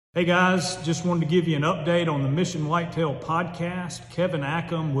Hey guys, just wanted to give you an update on the Mission Whitetail podcast. Kevin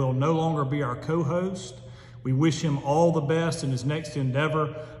Ackham will no longer be our co-host. We wish him all the best in his next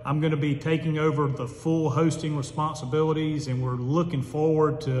endeavor. I'm going to be taking over the full hosting responsibilities, and we're looking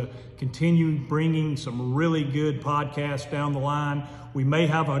forward to continue bringing some really good podcasts down the line. We may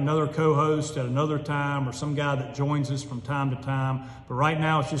have another co-host at another time or some guy that joins us from time to time, but right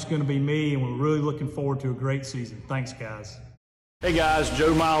now it's just going to be me, and we're really looking forward to a great season. Thanks, guys. Hey guys,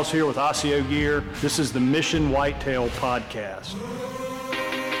 Joe Miles here with Osseo Gear. This is the Mission Whitetail podcast.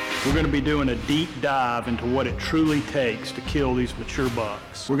 We're going to be doing a deep dive into what it truly takes to kill these mature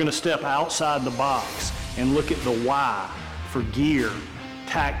bucks. We're going to step outside the box and look at the why for gear,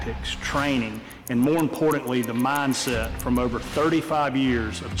 tactics, training, and more importantly, the mindset from over 35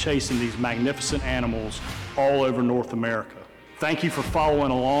 years of chasing these magnificent animals all over North America. Thank you for following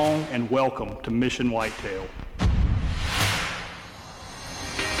along, and welcome to Mission Whitetail.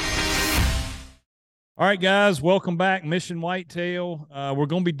 All right, guys, welcome back, Mission Whitetail. We're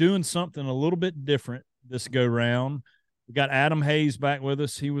going to be doing something a little bit different this go round. We got Adam Hayes back with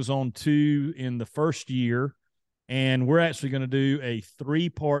us. He was on 2 in the first year, and we're actually going to do a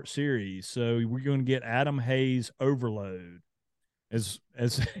 3-part series. So we're going to get Adam Hayes overload. So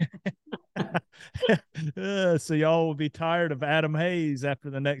y'all will be tired of Adam Hayes after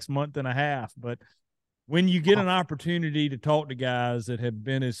the next month and a half, but when you get an opportunity to talk to guys that have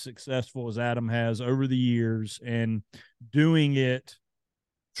been as successful as Adam has over the years and doing it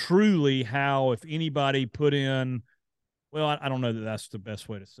truly how, if anybody put in, well, I don't know that that's the best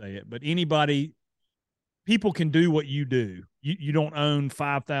way to say it, but people can do what you do. You don't own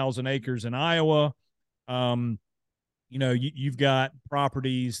 5,000 acres in Iowa. You've got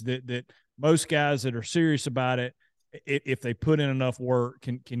properties that most guys that are serious about it, if they put in enough work,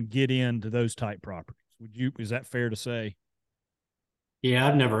 can get into those type properties. Is that fair to say? Yeah,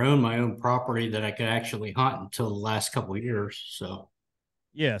 I've never owned my own property that I could actually hunt until the last couple of years. So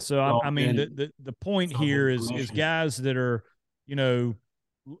yeah, the point here is guys that are,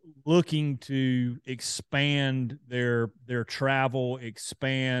 looking to expand their travel,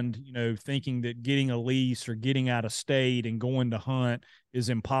 thinking that getting a lease or getting out of state and going to hunt is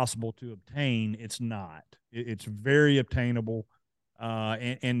impossible to obtain. It's not. It's very obtainable.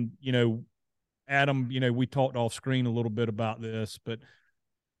 Adam, we talked off screen a little bit about this, but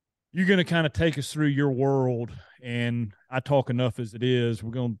you're going to kind of take us through your world, and I talk enough as it is.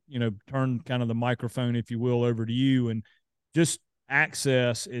 We're going to, turn kind of the microphone, if you will, over to you, and just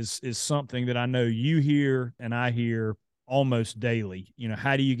access is something that I know you hear and I hear almost daily.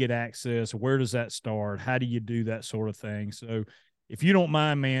 How do you get access? Where does that start? How do you do that sort of thing? So if you don't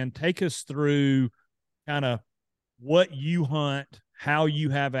mind, man, take us through kind of what you hunt, how you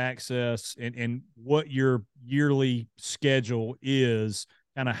have access, and what your yearly schedule is,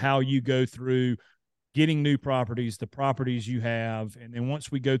 kind of how you go through getting new properties, the properties you have. And then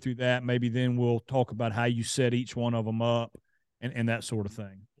once we go through that, maybe then we'll talk about how you set each one of them up and that sort of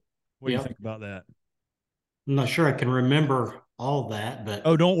thing. What do you think about that? I'm not sure I can remember all that, but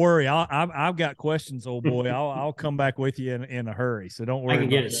oh, don't worry. I've got questions, old boy. I'll come back with you in a hurry. So don't worry. I can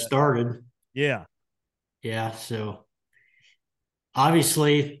get it started. Yeah. Yeah. So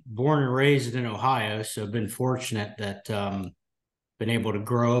obviously born and raised in Ohio, so I've been fortunate that been able to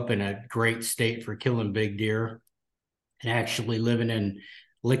grow up in a great state for killing big deer, and actually living in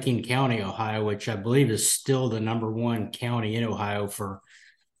Licking County, Ohio, which I believe is still the number 1 county in Ohio for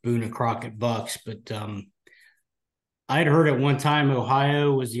Boone and Crockett bucks. But I'd heard at one time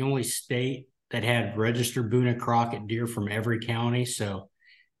Ohio was the only state that had registered Boone and Crockett deer from every county. So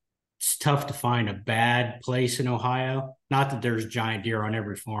it's tough to find a bad place in Ohio. Not that there's giant deer on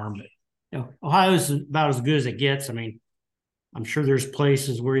every farm, but Ohio is about as good as it gets. I mean, I'm sure there's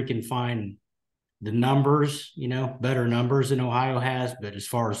places where you can find the numbers, better numbers than Ohio has, but as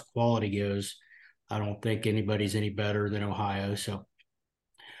far as quality goes, I don't think anybody's any better than Ohio. So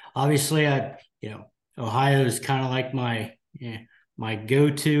obviously Ohio is kind of like my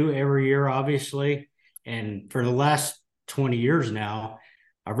go-to every year, obviously. And for the last 20 years now,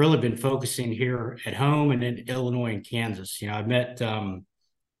 I've really been focusing here at home and in Illinois and Kansas. I met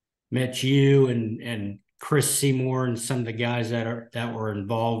you and Chris Seymour and some of the guys that were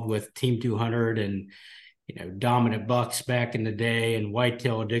involved with Team 200 and Dominant Bucks back in the day, and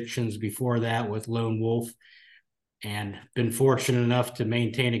Whitetail Addictions before that with Lone Wolf, and been fortunate enough to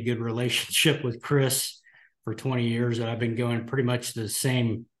maintain a good relationship with Chris for 20 years. And I've been going pretty much the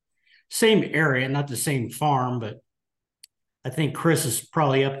same area, not the same farm, but I think Chris is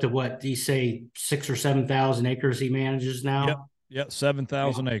probably up to what do you say, 6,000 or 7,000 acres he manages now. Yep.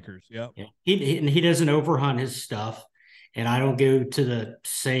 7,000 acres. Yep. Yeah. He doesn't overhunt his stuff. and I don't go to the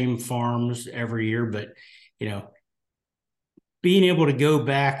same farms every year, but, being able to go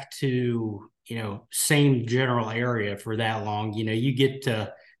back to, same general area for that long, you get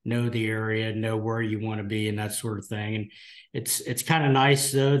to know the area, know where you want to be and that sort of thing. And it's kind of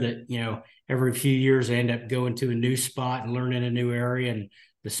nice though that, every few years I end up going to a new spot and learning a new area. And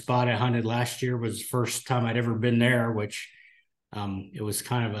the spot I hunted last year was the first time I'd ever been there, which it was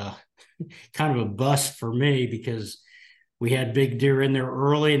kind of a bust for me because we had big deer in there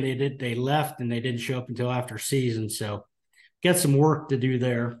early and they left and they didn't show up until after season. So got some work to do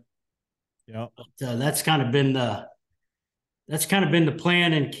there. Yeah. But that's kind of been the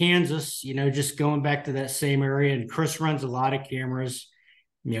plan in Kansas, just going back to that same area. And Chris runs a lot of cameras.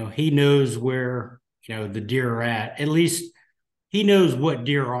 He knows where, the deer are at least he knows what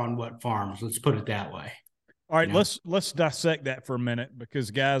deer are on what farms. Let's put it that way. All right, let's dissect that for a minute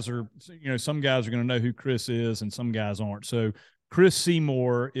because guys are, some guys are going to know who Chris is and some guys aren't. So Chris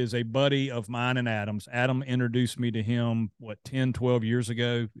Seymour is a buddy of mine and Adam's. Adam introduced me to him, 10, 12 years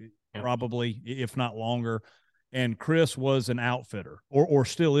ago, probably, if not longer. And Chris was an outfitter or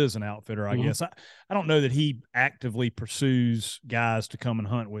still is an outfitter, I guess. I don't know that he actively pursues guys to come and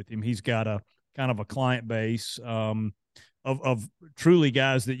hunt with him. He's got a kind of a client base of truly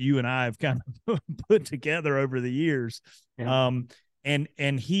guys that you and I have kind of put together over the years. Yeah.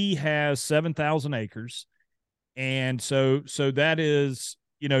 And he has 7,000 acres. And so that is,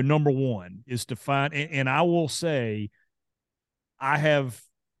 number one is to find, and I will say, I have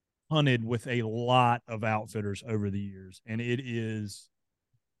hunted with a lot of outfitters over the years, and it is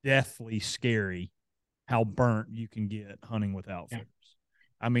deathly scary how burnt you can get hunting with outfitters.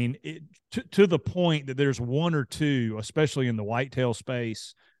 Yeah. I mean, to the point that there's one or two, especially in the whitetail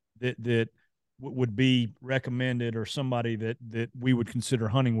space, that would be recommended or somebody that we would consider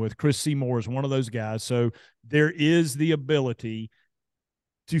hunting with. Chris Seymour is one of those guys. So there is the ability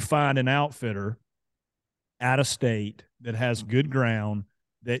to find an outfitter out of state that has good ground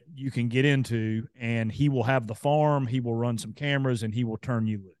that you can get into, and he will have the farm, he will run some cameras, and he will turn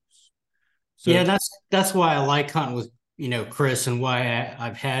you loose. So yeah, that's why I like hunting with, Chris, and why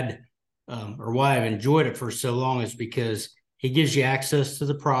I've had or why I've enjoyed it for so long is because he gives you access to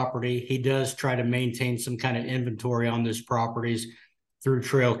the property. He does try to maintain some kind of inventory on those properties through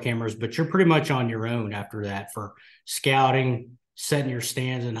trail cameras, but you're pretty much on your own after that for scouting, setting your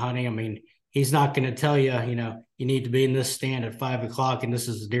stands and hunting. I mean, he's not going to tell you, you need to be in this stand at 5 o'clock and this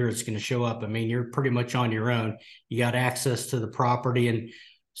is the deer that's going to show up. I mean, you're pretty much on your own. You got access to the property and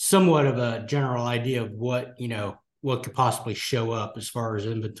somewhat of a general idea of what could possibly show up as far as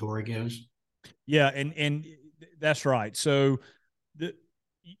inventory goes. Yeah. And that's right. So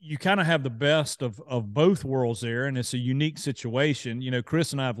you kind of have the best of both worlds there, and it's a unique situation.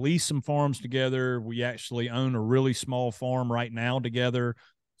 Chris and I have leased some farms together. We actually own a really small farm right now together.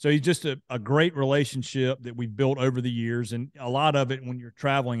 So he's just a great relationship that we've built over the years. And a lot of it, when you're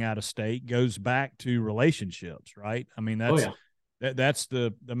traveling out of state, goes back to relationships, right? I mean, that's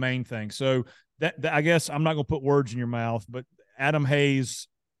the main thing. So that I guess I'm not going to put words in your mouth, but Adam Hayes,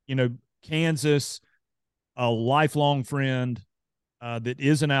 Kansas, a lifelong friend that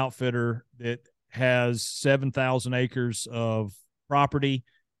is an outfitter that has 7,000 acres of property,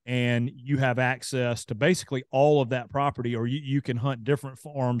 and you have access to basically all of that property, or you can hunt different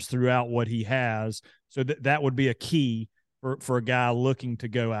farms throughout what he has. So that would be a key for a guy looking to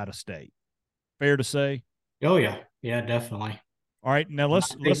go out of state. Fair to say? Oh yeah. Yeah, definitely. All right. Now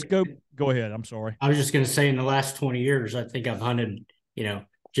let's go ahead. I'm sorry. I was just going to say in the last 20 years, I think I've hunted,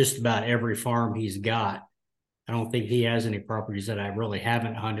 just about every farm he's got. I don't think he has any properties that I really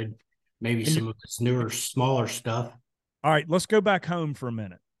haven't hunted. Maybe some of his newer, smaller stuff. All right. Let's go back home for a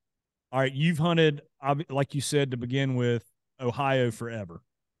minute. All right, you've hunted, like you said to begin with, Ohio forever.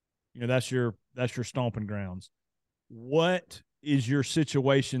 That's your stomping grounds. What is your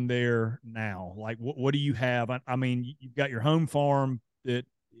situation there now? Like, what do you have? I mean, you've got your home farm.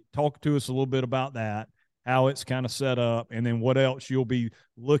 Talk to us a little bit about that, how it's kind of set up, and then what else you'll be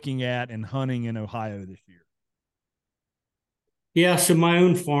looking at and hunting in Ohio this year. Yeah, so my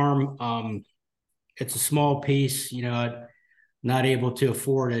own farm, it's a small piece, not able to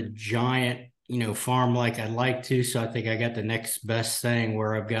afford a giant, farm like I'd like to. So I think I got the next best thing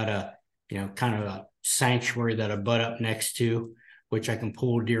where I've got a, kind of a sanctuary that I butt up next to, which I can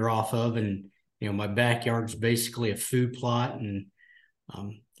pull deer off of. And, my backyard's basically a food plot and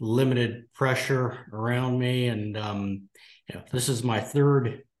limited pressure around me. And, this is my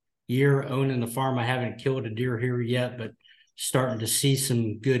third year owning the farm. I haven't killed a deer here yet, but starting to see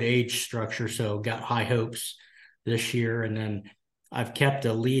some good age structure. So got high hopes this year. And then I've kept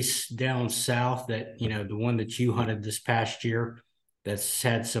a lease down south that, the one that you hunted this past year, that's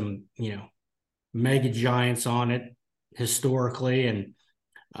had some, mega giants on it historically. And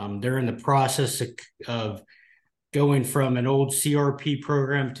they're in the process of going from an old CRP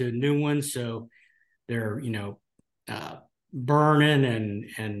program to a new one. So they're, burning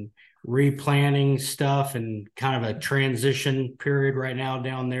and replanting stuff, and kind of a transition period right now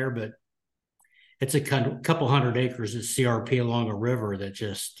down there. But it's a couple hundred acres of CRP along a river that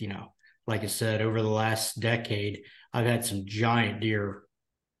just, like I said, over the last decade, I've had some giant deer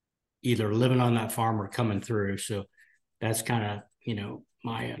either living on that farm or coming through. So that's kind of,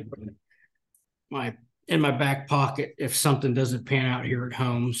 my in my back pocket if something doesn't pan out here at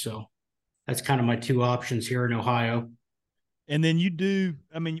home. So that's kind of my two options here in Ohio. And then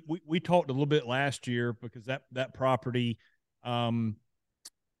we talked a little bit last year, because that property, I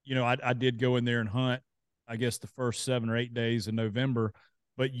did go in there and hunt, I guess, the first 7 or 8 days in November,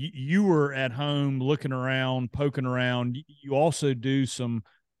 but you were at home looking around, poking around. You also do some,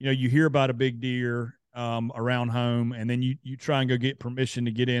 you hear about a big deer around home, and then you try and go get permission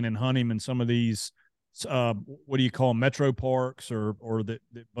to get in and hunt him in some of these, what do you call them, metro parks or that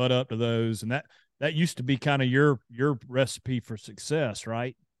butt up to those. And that used to be kind of your recipe for success,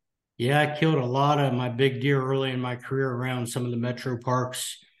 right? Yeah, I killed a lot of my big deer early in my career around some of the metro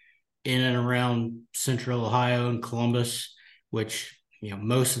parks in and around central Ohio and Columbus, which,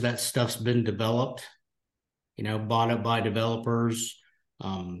 most of that stuff's been developed, bought up by developers,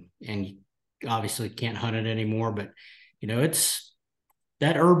 and you obviously can't hunt it anymore. But, it's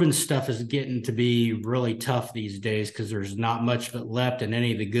that urban stuff is getting to be really tough these days, because there's not much of it left, and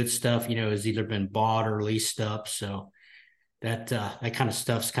any of the good stuff, has either been bought or leased up. So that kind of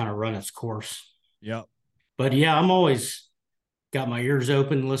stuff's kind of run its course. Yeah. But yeah, I'm always got my ears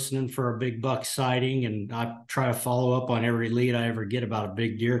open listening for a big buck sighting, and I try to follow up on every lead I ever get about a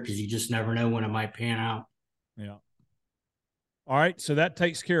big deer, because you just never know when it might pan out. Yeah. All right, so that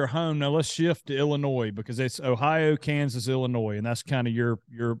takes care of home. Now let's shift to Illinois, because it's Ohio, Kansas, Illinois, and that's kind of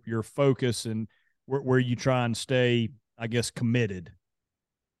your focus and where you try and stay, I guess, committed.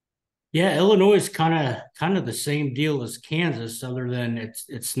 Yeah, Illinois is kind of the same deal as Kansas, other than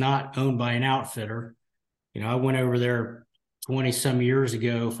it's not owned by an outfitter. I went over there 20 some years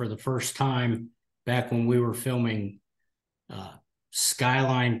ago for the first time, back when we were filming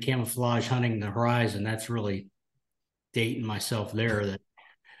Skyline Camouflage Hunting the Horizon. That's really dating myself there, that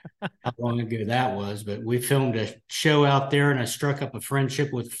how long ago that was. But we filmed a show out there, and I struck up a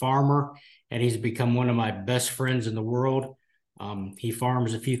friendship with Farmer, and he's become one of my best friends in the world. He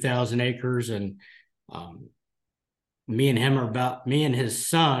farms a few thousand acres, and me and his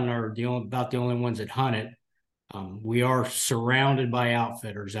son are about the only ones that hunt it. We are surrounded by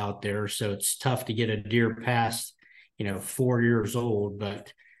outfitters out there, so it's tough to get a deer past, 4 years old.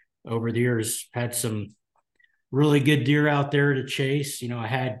 But over the years, had some really good deer out there to chase.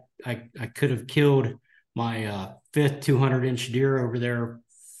 I could have killed my fifth 200-inch deer over there, I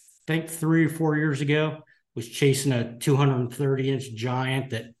think 3 or 4 years ago. Was chasing a 230-inch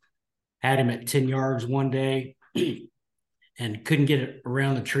giant that had him at 10 yards one day and couldn't get it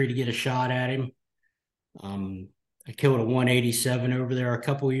around the tree to get a shot at him. I killed a 187 over there a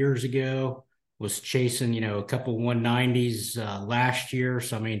couple of years ago. Was chasing, a couple 190s last year.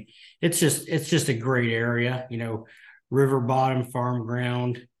 So, I mean, it's just a great area, river bottom farm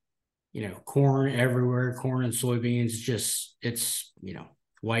ground, corn everywhere, corn and soybeans. It's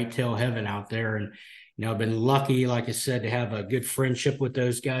whitetail heaven out there. And, I've been lucky, like I said, to have a good friendship with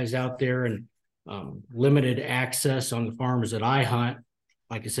those guys out there, and limited access on the farms that I hunt.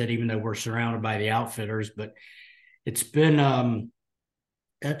 Like I said, even though we're surrounded by the outfitters, but it's been a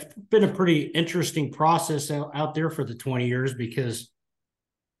pretty interesting process out there for the 20 years, because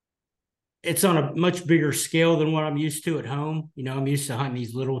it's on a much bigger scale than what I'm used to at home. I'm used to hunting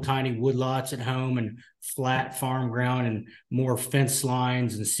these little tiny woodlots at home and flat farm ground and more fence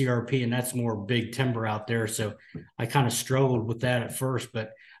lines and CRP, and that's more big timber out there. So I kind of struggled with that at first, but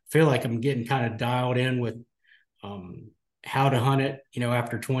I feel like I'm getting kind of dialed in with how to hunt it.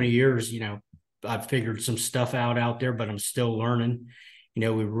 After 20 years, I've figured some stuff out there, but I'm still learning. We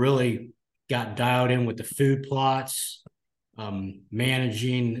really got dialed in with the food plots,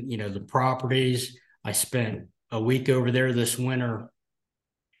 managing, the properties. I spent a week over there this winter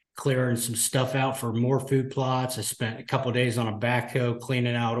clearing some stuff out for more food plots. I spent a couple of days on a backhoe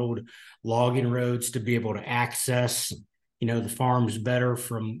cleaning out old logging roads to be able to access, the farms better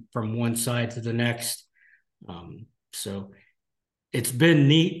from one side to the next. So it's been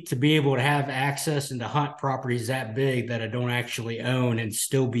neat to be able to have access and to hunt properties that big that I don't actually own, and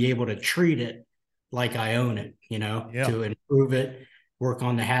still be able to treat it like I own it, Yeah. to improve it, work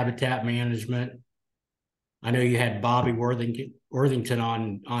on the habitat management. I know you had Bobby Worthington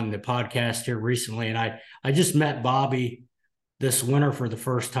on the podcast here recently, and I just met Bobby this winter for the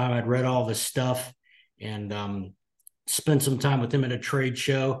first time. I'd read all this stuff and spent some time with him at a trade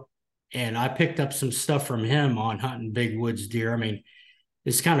show, and I picked up some stuff from him on hunting big woods deer. I mean,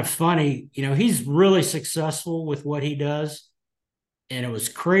 it's kind of funny, he's really successful with what he does. And it was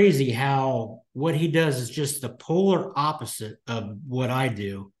crazy how what he does is just the polar opposite of what I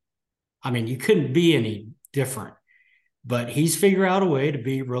do. I mean, you couldn't be any different, but he's figured out a way to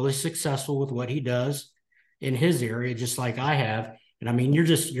be really successful with what he does in his area, just like I have. And I mean,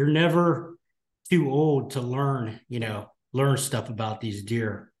 you're never too old to learn stuff about these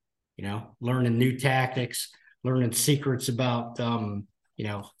deer, learning new tactics, learning secrets about,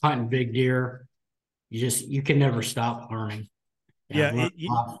 hunting big deer. You can never stop learning. Yeah.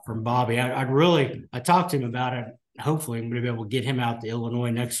 From Bobby. I talked to him about it. Hopefully I'm going to be able to get him out to Illinois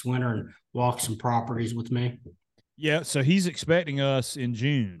next winter and walk some properties with me. Yeah. So he's expecting us in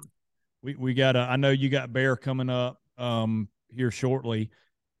June. We got I know you got Bear coming up here shortly,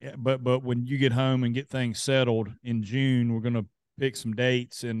 but when you get home and get things settled in June, we're going to pick some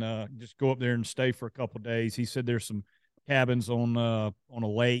dates and just go up there and stay for a couple of days. He said there's some cabins on a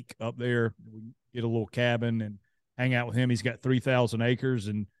lake up there. We get a little cabin and hang out with him. He's got 3,000 acres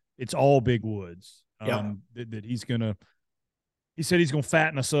and it's all big woods. That he said he's going to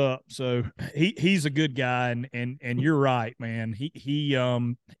fatten us up. So he's a good guy. And you're right, man.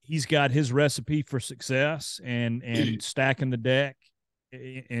 He's got his recipe for success and stacking the deck,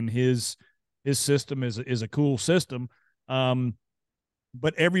 and his system is a cool system.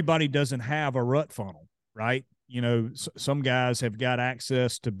 But everybody doesn't have a rut funnel, right? Some guys have got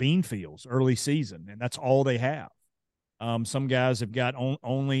access to bean fields early season, and that's all they have. Some guys have got the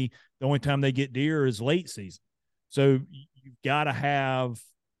only time they get deer is late season. So you've got to have,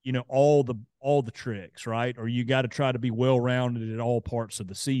 all the tricks, right? Or you got to try to be well-rounded at all parts of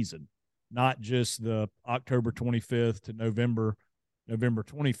the season, not just the October 25th to November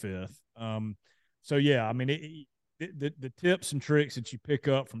 25th. So yeah, I mean, the tips and tricks that you pick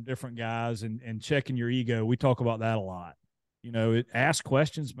up from different guys and checking your ego, we talk about that a lot. Ask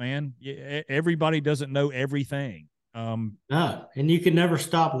questions, man. Everybody doesn't know everything. No, and you can never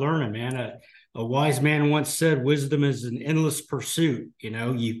stop learning, man. A wise man once said, wisdom is an endless pursuit.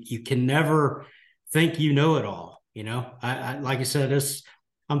 You can never think you know it all. I like I said,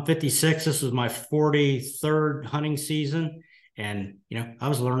 I'm 56. This was my 43rd hunting season. And, I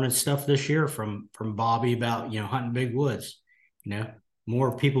was learning stuff this year from Bobby about, hunting big woods.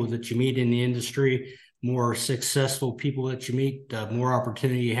 More people that you meet in the industry, more successful people that you meet, the more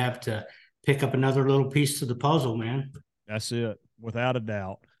opportunity you have to pick up another little piece to the puzzle, man. That's it, without a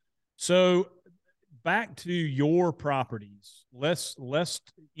doubt. So back to your properties. Let's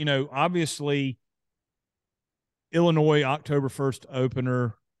obviously Illinois, October 1st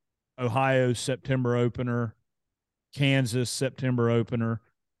opener, Ohio, September opener, Kansas, September opener.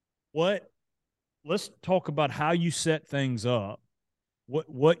 Let's talk about how you set things up.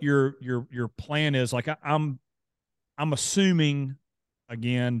 What your plan is. Like I'm assuming,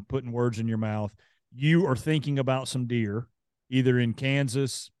 again, putting words in your mouth, you are thinking about some deer either in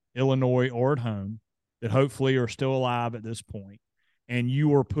Kansas, Illinois, or at home that hopefully are still alive at this point. And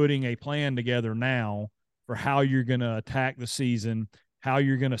you are putting a plan together now for how you're going to attack the season, how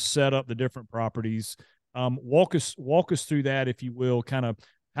you're going to set up the different properties. Walk us through that, if you will, kind of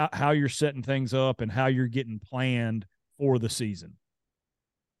how you're setting things up and how you're getting planned for the season.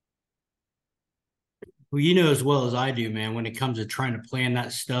 Well, as well as I do, man, when it comes to trying to plan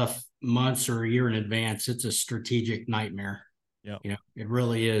that stuff months or a year in advance, it's a strategic nightmare. Yeah. It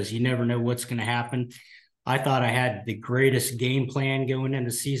really is. You never know what's going to happen. I thought I had the greatest game plan going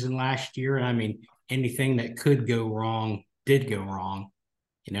into season last year. And I mean, anything that could go wrong did go wrong.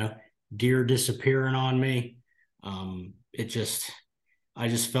 Deer disappearing on me. I just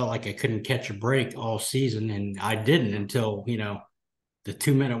felt like I couldn't catch a break all season. And I didn't until, the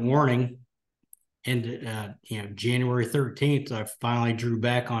 2-minute warning. And, January 13th, I finally drew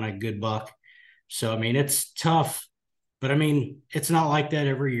back on a good buck. So, I mean, it's tough, but I mean, it's not like that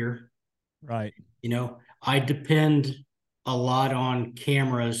every year. Right. I depend a lot on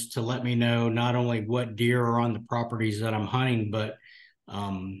cameras to let me know not only what deer are on the properties that I'm hunting, but,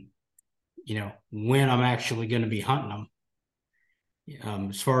 when I'm actually going to be hunting them.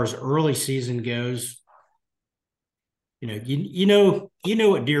 As far as early season goes, you know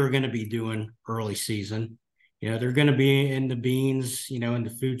what deer are going to be doing early season. They're going to be in the beans, in the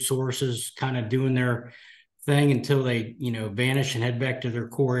food sources, kind of doing their thing until they, vanish and head back to their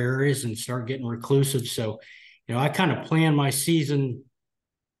core areas and start getting reclusive. So, I kind of plan my season,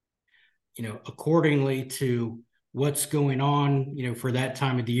 accordingly to what's going on, for that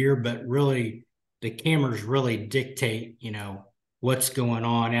time of the year. But really, the cameras really dictate, what's going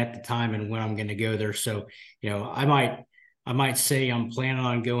on at the time and when I'm going to go there. So, I might say I'm planning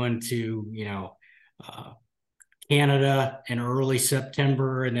on going to, Canada in early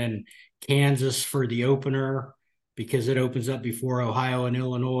September, and then Kansas for the opener because it opens up before Ohio and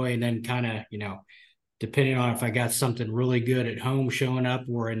Illinois, and then kind of, depending on if I got something really good at home showing up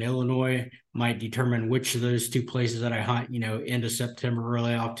or in Illinois, might determine which of those two places that I hunt, end of September,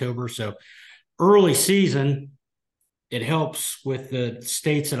 early October. So early season, it helps with the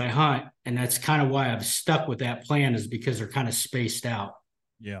states that I hunt. And that's kind of why I've stuck with that plan, is because they're kind of spaced out.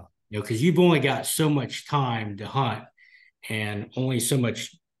 Yeah. Because you've only got so much time to hunt and only so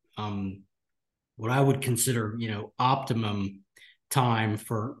much, what I would consider, optimum time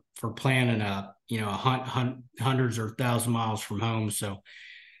for planning a hunt hundreds or 1,000 miles from home. So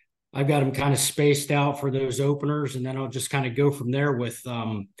I've got them kind of spaced out for those openers, and then I'll just kind of go from there with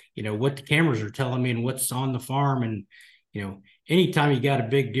what the cameras are telling me and what's on the farm. And anytime you got a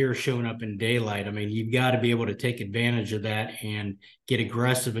big deer showing up in daylight, I mean, you've got to be able to take advantage of that and get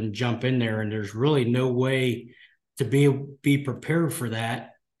aggressive and jump in there. And there's really no way to be prepared for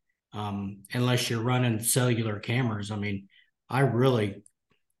that unless you're running cellular cameras. I mean, I really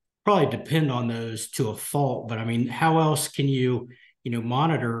probably depend on those to a fault, but I mean, how else can you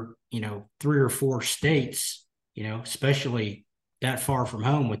monitor, 3 or 4 states, especially that far from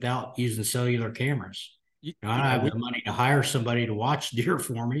home without using cellular cameras? I don't have the money to hire somebody to watch deer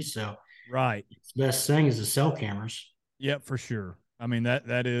for me. So right. The best thing is the cell cameras. Yep, for sure. I mean,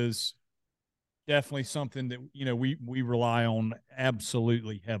 that is definitely something that, we rely on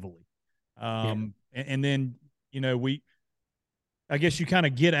absolutely heavily. And then, I guess you kind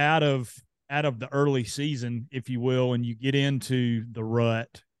of get out of the early season, if you will, and you get into the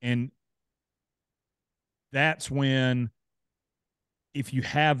rut. And that's when, if you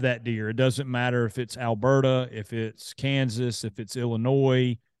have that deer, it doesn't matter if it's Alberta, if it's Kansas, if it's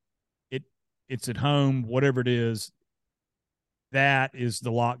Illinois, it's at home, whatever it is, that is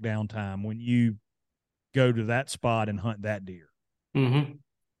the lockdown time when you go to that spot and hunt that deer. Mm-hmm.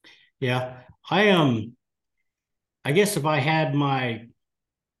 Yeah. I guess if I had my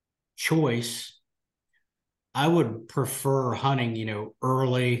choice, I would prefer hunting,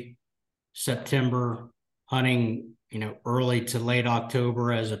 early September, hunting, early to late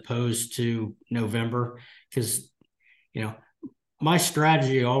October as opposed to November, because, my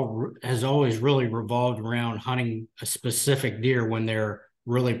strategy has always really revolved around hunting a specific deer when they're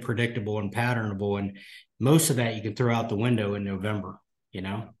really predictable and patternable. And most of that you can throw out the window in November,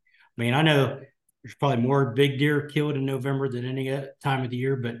 I mean, I know there's probably more big deer killed in November than any time of the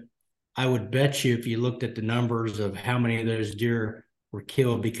year, but I would bet you if you looked at the numbers of how many of those deer were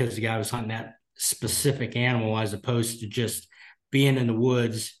killed because the guy was hunting that specific animal as opposed to just being in the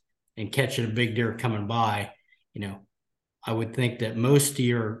woods and catching a big deer coming by, I would think that most of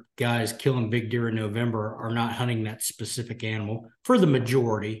your guys killing big deer in November are not hunting that specific animal for the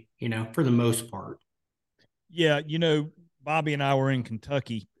majority, for the most part. Yeah. Bobby and I were in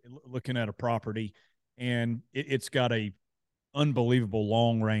Kentucky looking at a property, and it's got a unbelievable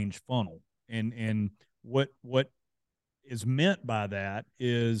long range funnel. And what is meant by that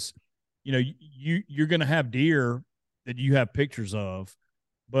is, you're going to have deer that you have pictures of,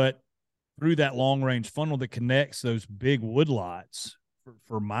 but through that long range funnel that connects those big woodlots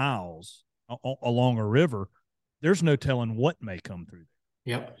for miles along a river, there's no telling what may come through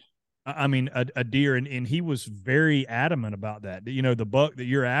there. Yep. I mean, a deer, and he was very adamant about that. The buck that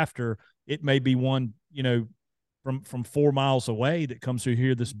you're after, it may be one, from 4 miles away that comes through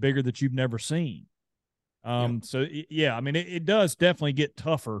here that's bigger that you've never seen. So yeah, I mean, it does definitely get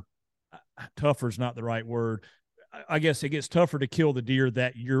tougher. Tougher is not the right word. I guess it gets tougher to kill the deer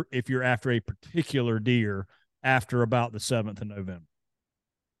if you're after a particular deer after about the 7th of November.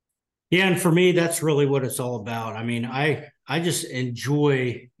 Yeah. And for me, that's really what it's all about. I mean, I just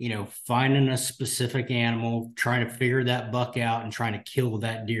enjoy, finding a specific animal, trying to figure that buck out and trying to kill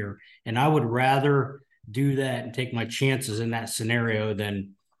that deer. And I would rather do that and take my chances in that scenario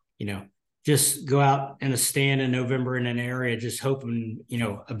than, just go out in a stand in November in an area, just hoping,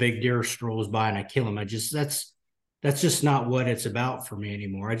 a big deer strolls by and I kill him. That's just not what it's about for me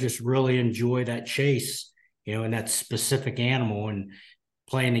anymore. I just really enjoy that chase, and that specific animal and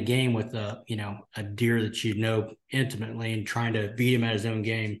playing the game with a deer that intimately and trying to beat him at his own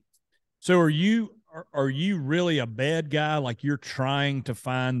game. So are you are you really a bed guy? Like you're trying to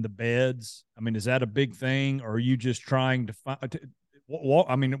find the beds? I mean, is that a big thing, or are you just trying to find?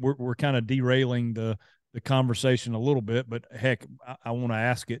 I mean, we're kind of derailing the conversation a little bit, but heck, I want to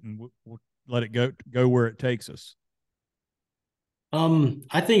ask it, and we'll let it go where it takes us.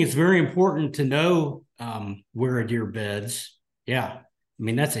 I think it's very important to know where a deer beds. Yeah, I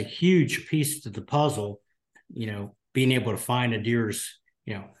mean that's a huge piece to the puzzle. Being able to find a deer's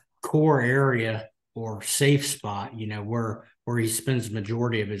core area or safe spot. Where he spends the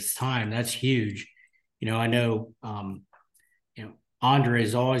majority of his time. That's huge. I know. Andre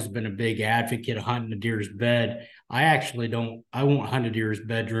has always been a big advocate of hunting a deer's bed. I actually don't. I won't hunt a deer's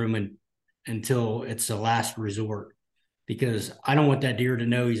bedroom until it's the last resort, because I don't want that deer to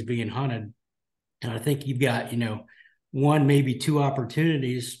know he's being hunted. And I think you've got, one, maybe two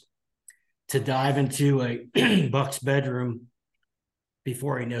opportunities to dive into a buck's bedroom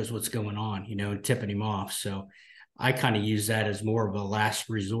before he knows what's going on, and tipping him off. So I kind of use that as more of a last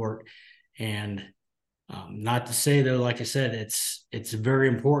resort. And not to say though, like I said, it's very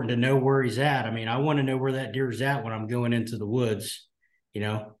important to know where he's at. I mean, I want to know where that deer's at when I'm going into the woods,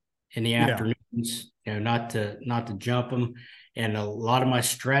 in the afternoons, not to jump them. And a lot of my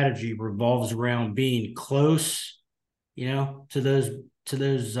strategy revolves around being close, to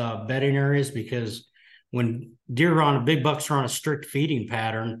those bedding areas, because when big bucks are on a strict feeding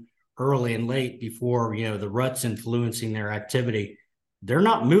pattern early and late before, the rut's influencing their activity, they're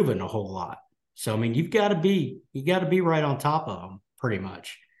not moving a whole lot. So, I mean, you got to be right on top of them pretty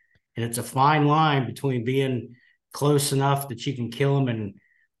much. And it's a fine line between being close enough that you can kill them and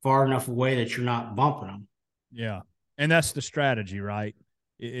far enough away that you're not bumping them. Yeah. And that's the strategy, right?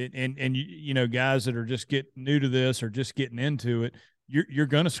 Guys that are just getting new to this or just getting into it, you're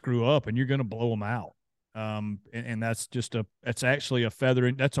going to screw up and you're going to blow them out. And that's actually a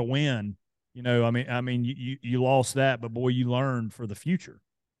feather. That's a win. I mean, you lost that, but boy, you learned for the future.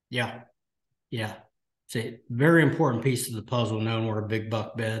 Yeah. Yeah. It's a very important piece of the puzzle, knowing where a big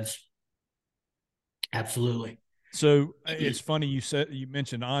buck beds. Absolutely. So it's funny you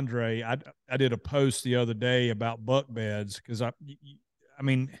mentioned Andre. I did a post the other day about buck beds because I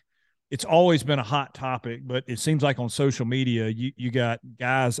mean, it's always been a hot topic, but it seems like on social media, you got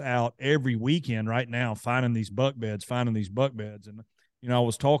guys out every weekend right now finding these buck beds. And, I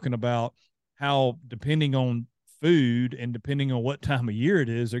was talking about how depending on food and depending on what time of year it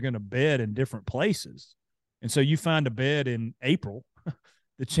is, they're going to bed in different places. And so you find a bed in April,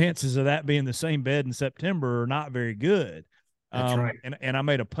 the chances of that being the same bed in September are not very good. That's right. And I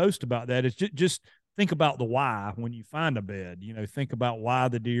made a post about that. It's just think about the why when you find a bed, think about why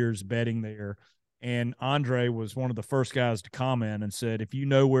the deer's bedding there. And Andre was one of the first guys to comment and said, if you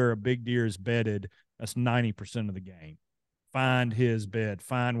know where a big deer is bedded, that's 90% of the game. Find his bed,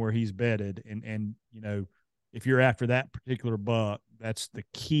 find where he's bedded. And if you're after that particular buck, that's the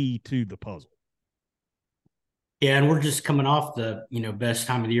key to the puzzle. Yeah, and we're just coming off the, best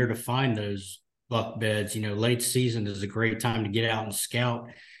time of the year to find those buck beds. Late season is a great time to get out and scout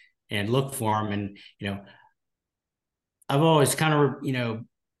and look for them. And, I've always kind of,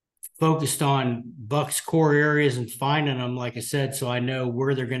 focused on bucks' core areas and finding them, like I said, so I know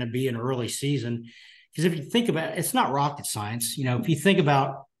where they're going to be in early season. Because if you think about it, it's not rocket science. If you think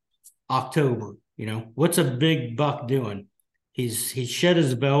about October, what's a big buck doing? He's shed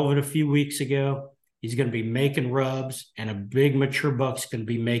his velvet a few weeks ago. He's going to be making rubs, and a big mature buck's going to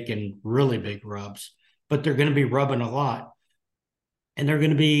be making really big rubs, but they're going to be rubbing a lot, and they're going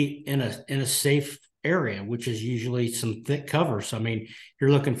to be in a safe area, which is usually some thick cover. So, I mean,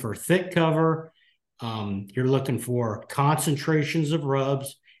 you're looking for thick cover. You're looking for concentrations of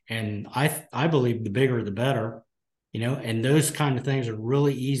rubs, and I believe the bigger the better, and those kind of things are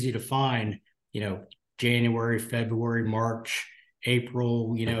really easy to find. January, February, March,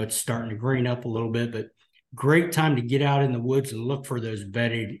 April, it's starting to green up a little bit, but great time to get out in the woods and look for those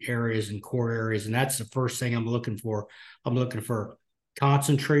bedded areas and core areas. And that's the first thing I'm looking for. I'm looking for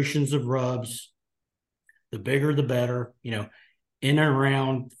concentrations of rubs. The bigger, the better, in and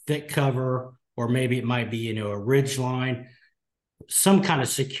around thick cover, or maybe it might be, a ridge line, some kind of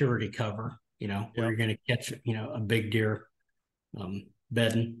security cover, where you're going to catch, a big deer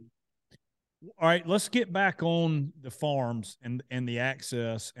bedding. All right, let's get back on the farms and the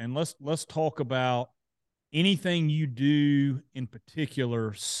access, and let's talk about anything you do in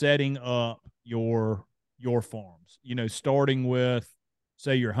particular setting up your farms. Starting with,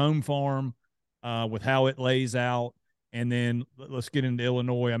 say, your home farm, with how it lays out, and then let's get into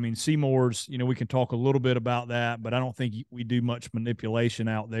Illinois. I mean, Seymour's, we can talk a little bit about that, but I don't think we do much manipulation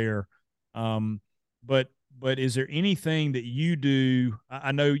out there. But but is there anything that you do?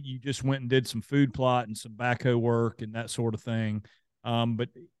 I know you just went and did some food plot and some backhoe work and that sort of thing. But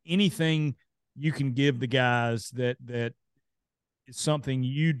anything you can give the guys that is something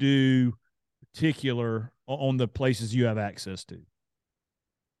you do particular on the places you have access to?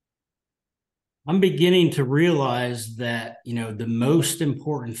 I'm beginning to realize that, the most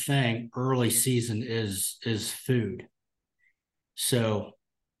important thing early season is food. So,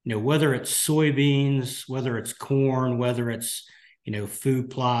 whether it's soybeans, whether it's corn, whether it's,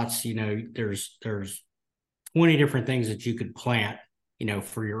 food plots, there's 20 different things that you could plant,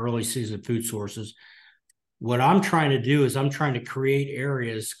 for your early season food sources. What I'm trying to do is I'm trying to create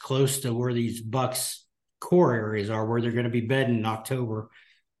areas close to where these bucks core areas are, where they're going to be bedding in October,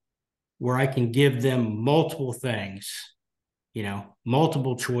 where I can give them multiple things,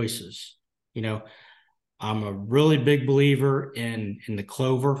 multiple choices. I'm a really big believer in the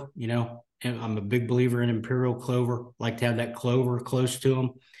clover, and I'm a big believer in imperial clover. I like to have that clover close to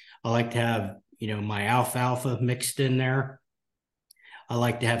them. I like to have, my alfalfa mixed in there. I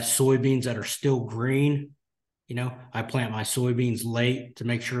like to have soybeans that are still green. I plant my soybeans late to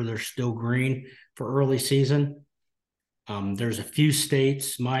make sure they're still green for early season. There's a few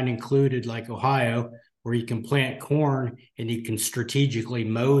states, mine included, like Ohio, where you can plant corn and you can strategically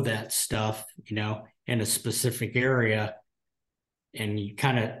mow that stuff, in a specific area. And you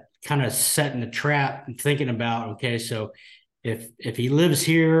kind of setting the trap and thinking about, okay, so if he lives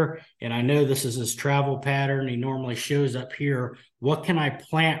here and I know this is his travel pattern, he normally shows up here, what can I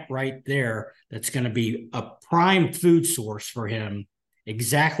plant right there that's going to be a prime food source for him,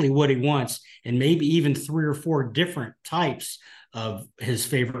 exactly what he wants, and maybe even 3 or 4 different types of his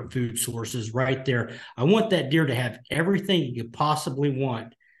favorite food sources right there. I want that deer to have everything you could possibly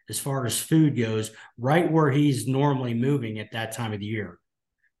want as far as food goes, right where he's normally moving at that time of the year.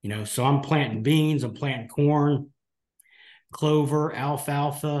 So I'm planting beans, I'm planting corn, clover,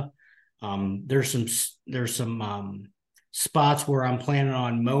 alfalfa. There's some spots where I'm planning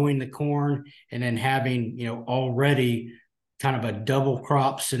on mowing the corn and then having, already kind of a double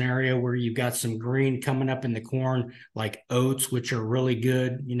crop scenario where you've got some green coming up in the corn, like oats, which are really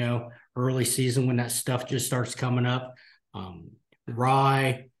good, early season when that stuff just starts coming up.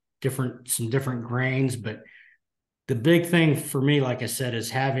 Rye, some different grains. But the big thing for me, like I said, is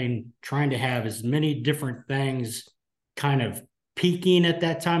trying to have as many different things kind of peaking at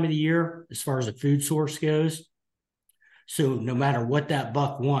that time of the year as far as a food source goes. So no matter what that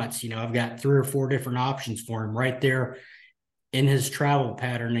buck wants, I've got 3 or 4 different options for him right there in his travel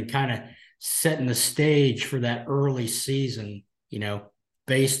pattern, and kind of setting the stage for that early season,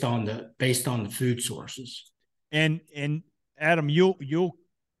 based on the food sources. And Adam, you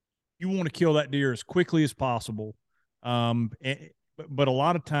want to kill that deer as quickly as possible. But a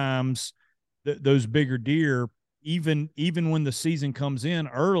lot of times those bigger deer, even when the season comes in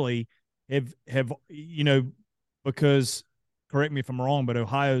early, have because, correct me if I'm wrong, but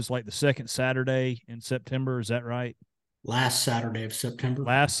Ohio's like the second Saturday in September. Is that right? Last Saturday of September.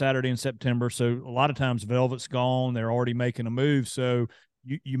 Last Saturday in September. So a lot of times velvet's gone. They're already making a move. So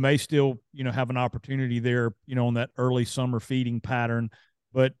you may still, have an opportunity there, on that early summer feeding pattern,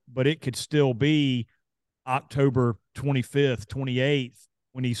 but it could still be October 25th, 28th,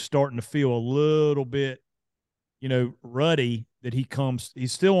 when he's starting to feel a little bit, ruddy, that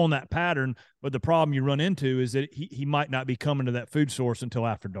he's still on that pattern. But the problem you run into is that he might not be coming to that food source until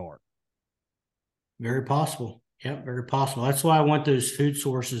after dark. Very possible. Yep, very possible. That's why I want those food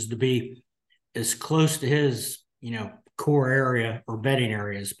sources to be as close to his, core area or bedding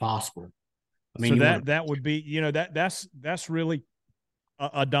area as possible. I mean, so that would be, that's really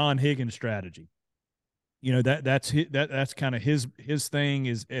a Don Higgins strategy. That's kind of his thing,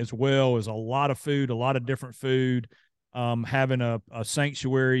 is as well as a lot of food, a lot of different food, having a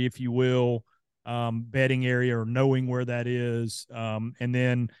sanctuary, if you will, bedding area, or knowing where that is, and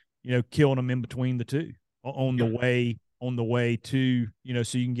then killing them in between the two on the way to,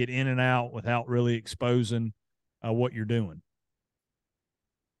 so you can get in and out without really exposing what you're doing.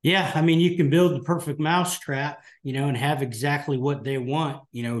 Yeah, I mean, you can build the perfect mousetrap, and have exactly what they want,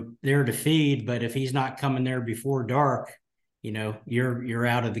 there to feed. But if he's not coming there before dark, you're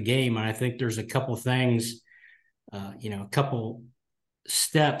out of the game. And I think there's a couple things, a couple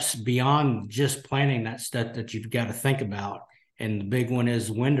steps beyond just planning that stuff that you've got to think about. And the big one is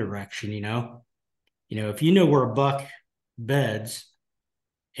wind direction. If you know where a buck beds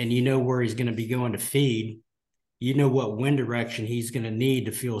and you know where he's going to be going to feed, what wind direction he's going to need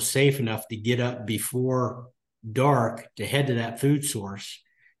to feel safe enough to get up before dark to head to that food source.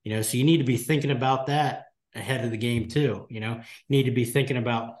 So you need to be thinking about that ahead of the game too. You need to be thinking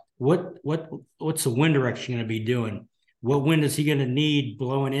about what's the wind direction going to be doing? What wind is he going to need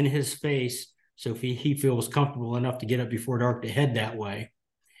blowing in his face? So if he feels comfortable enough to get up before dark to head that way,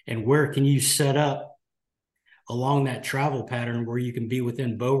 and where can you set up along that travel pattern where you can be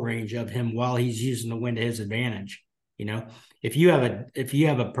within bow range of him while he's using the wind to his advantage? You know, if you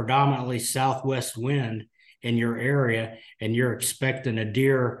have a predominantly southwest wind in your area and you're expecting a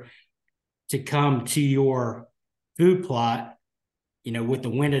deer to come to your food plot, you know, with the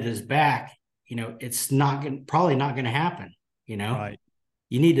wind at his back, you know, it's probably not going to happen. You know, Right.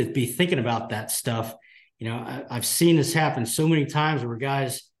 You need to be thinking about that stuff. You know, I've seen this happen so many times where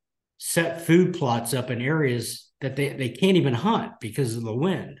guys set food plots up in areas that they can't even hunt because of the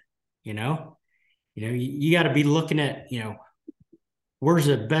wind. You got to be looking at, you know, where's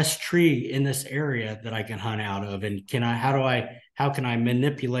the best tree in this area that I can hunt out of, and how can I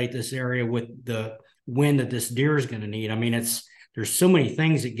manipulate this area with the wind that this deer is going to need? I mean, there's so many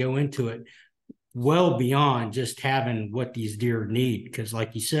things that go into it, well beyond just having what these deer need. Because,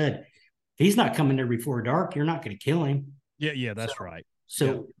 like you said, if he's not coming there before dark, you're not going to kill him. Yeah, that's right.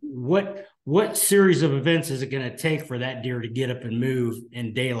 So what series of events is it going to take for that deer to get up and move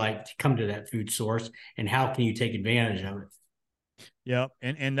in daylight to come to that food source, and how can you take advantage of it? Yeah,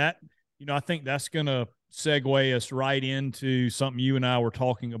 and that, you know, I think that's going to segue us right into something you and I were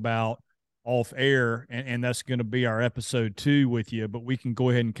talking about off air, and that's going to be our episode 2 with you. But we can go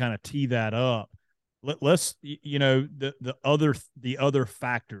ahead and kind of tee that up. Let's, you know, the other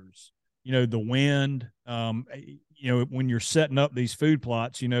factors, you know, the wind, you know, when you're setting up these food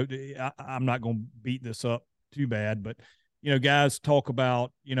plots, you know, I'm not going to beat this up too bad, but, you know, guys talk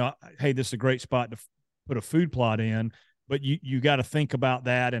about, you know, hey, this is a great spot to put a food plot in, but you got to think about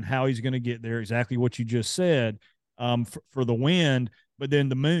that and how he's going to get there. Exactly what you just said, for the wind, but then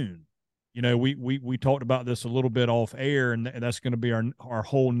the moon. You know, we talked about this a little bit off air, and that's going to be our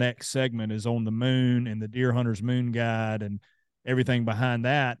whole next segment is on the moon and the Deer Hunter's Moon Guide and everything behind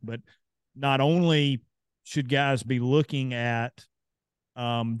that. But not only should guys be looking at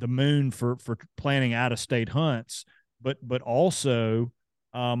the moon for planning out of state hunts, but also,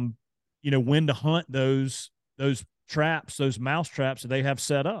 you know, when to hunt those traps, those mouse traps that they have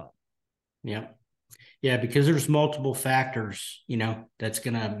set up. Yeah. Yeah, because there's multiple factors, you know, that's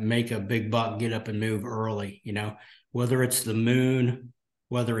going to make a big buck get up and move early, you know, whether it's the moon,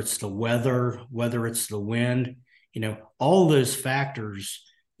 whether it's the weather, whether it's the wind, you know, all those factors,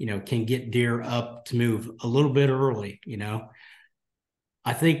 you know, can get deer up to move a little bit early, you know.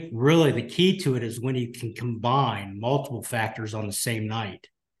 I think really the key to it is when you can combine multiple factors on the same night,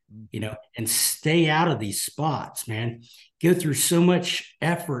 you know, and stay out of these spots, man. Go through so much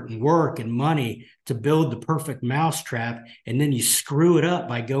effort and work and money to build the perfect mousetrap, and then you screw it up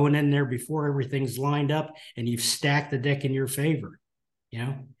by going in there before everything's lined up and you've stacked the deck in your favor. You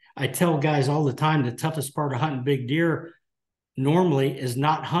know, I tell guys all the time, the toughest part of hunting big deer normally is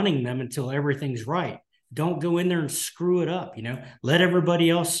not hunting them until everything's right. Don't go in there and screw it up, you know. Let everybody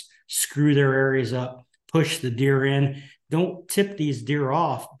else screw their areas up, push the deer in. Don't tip these deer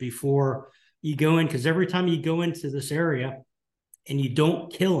off before you go in, because every time you go into this area and you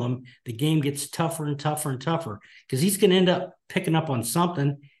don't kill him, the game gets tougher and tougher and tougher, because he's going to end up picking up on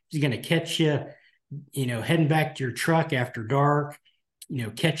something. He's going to catch you, you know, heading back to your truck after dark, you know,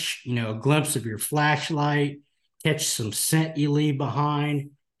 catch, you know, a glimpse of your flashlight, catch some scent you leave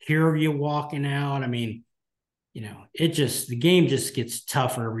behind, hear you walking out. I mean, you know, the game just gets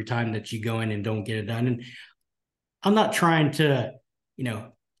tougher every time that you go in and don't get it done. And I'm not trying to, you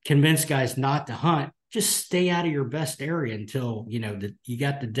know, convince guys not to hunt. Just stay out of your best area until, you know, that you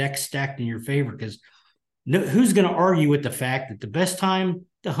got the deck stacked in your favor, because who's going to argue with the fact that the best time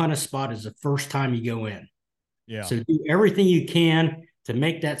to hunt a spot is the first time you go in? Yeah. So do everything you can to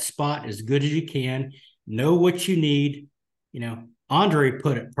make that spot as good as you can. Know what you need. You know, Andre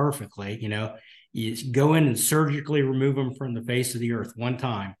put it perfectly. You know, you go in and surgically remove them from the face of the earth one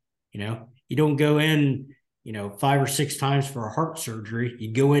time. You know, you don't go in, you know, 5 or 6 times for a heart surgery.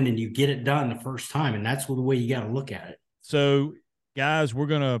 You go in and you get it done the first time. And that's the way you got to look at it. So, guys, we're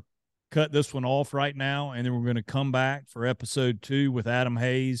going to cut this one off right now, and then we're going to come back for episode 2 with Adam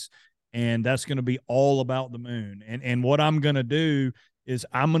Hayes. And that's going to be all about the moon. And what I'm going to do is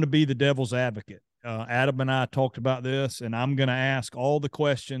I'm going to be the devil's advocate. Adam and I talked about this, and I'm going to ask all the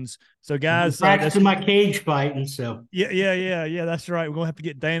questions. So, guys, back to my cage fighting. So, yeah, that's right. We're going to have to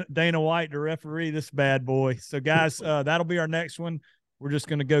get Dana White to referee this bad boy. So, guys, that'll be our next one. We're just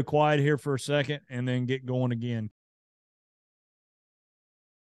going to go quiet here for a second and then get going again.